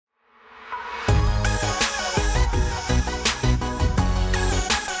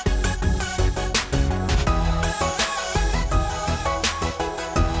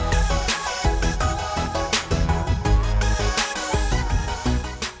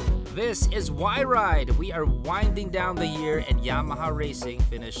This is YRide. We are winding down the year and Yamaha Racing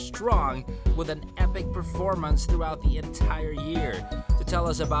finished strong with an epic performance throughout the entire year. To tell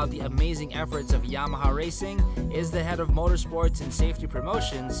us about the amazing efforts of Yamaha Racing is the head of motorsports and safety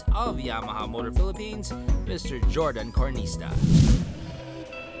promotions of Yamaha Motor Philippines, Mr. Jordan Cornista.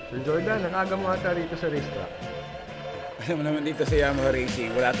 Sir Jordan, ang aga mo ata rito sa racetrack. Alam mo naman dito sa Yamaha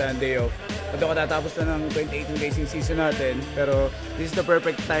Racing, wala tayong day off. Ito katatapos na ng 2018 racing season natin, pero this is the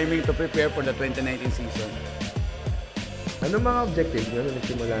perfect timing to prepare for the 2019 season. Ano mga objective nyo nung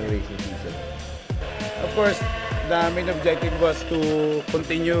nagsimula ang racing season? Of course, the main objective was to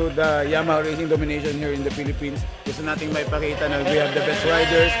continue the Yamaha Racing domination here in the Philippines. Gusto nating maipakita na we have the best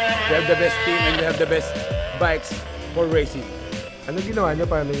riders, we have the best team, and we have the best bikes for racing. Ano ginawa nyo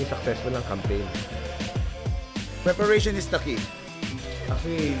para maging successful ang campaign? Preparation is the key.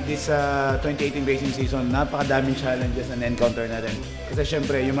 Actually, this 2018 racing season, napakadaming challenges na na-encounter natin. Kasi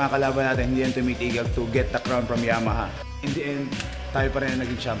syempre, yung mga kalaban natin, hindi yan tumitigil to get the crown from Yamaha. In the end, tayo pa rin ang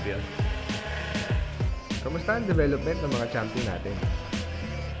naging champion. Kamusta ang development ng mga champion natin?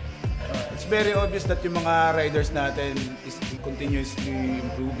 It's very obvious that yung mga riders natin is continuously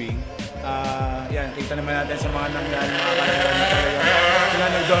improving. Yan, kita naman natin sa mga nangyari, mga kalaban na talaga. Sila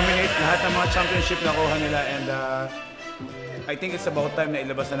nag-dominate lahat ng mga championship na kuha nila, and I think it's about time na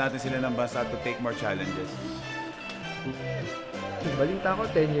ilabas na natin sila ng bansa to take more challenges. Balita ko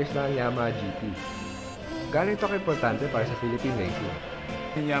 10 years na ang Yamaha GP. Gaano ito ka-importante para sa Philippine racing?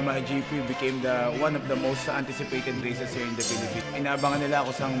 Yung Yamaha GP became one of the most anticipated races here in the Philippines. Inaabangan nila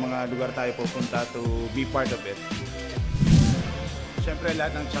kung saan mga lugar tayo pupunta to be part of it. Siyempre,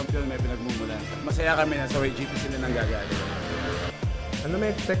 lahat ng champion may pinagmumulan. Masaya kami na sa YGP sila nang gagaling. Ano may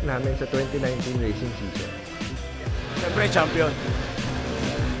expect namin sa 2019 racing season? Siyempre, champion.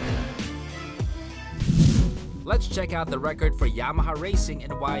 Let's check out the record for Yamaha Racing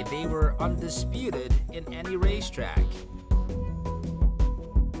and why they were undisputed in any racetrack.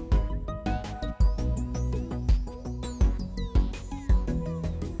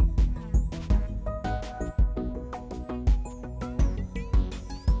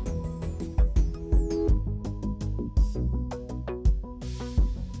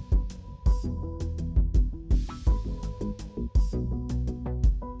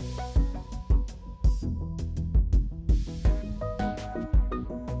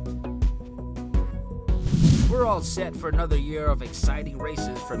 We're all set for another year of exciting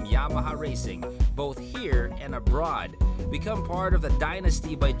races from Yamaha Racing, both here and abroad. Become part of the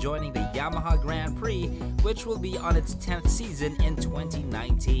dynasty by joining the Yamaha Grand Prix, which will be on its 10th season in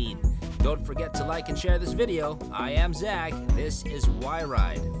 2019. Don't forget to like and share this video. I am Zach. This is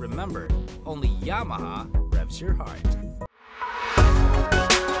YRide. Remember, only Yamaha revs your heart.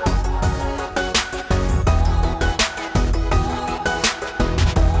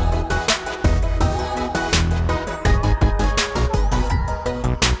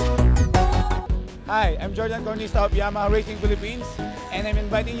 Hi, I'm Jordan Cornista of Yamaha Racing Philippines, and I'm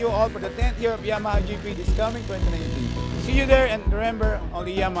inviting you all for the 10th year of Yamaha GP this coming 2019. See you there, and remember,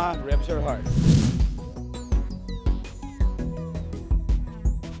 only Yamaha revs your heart.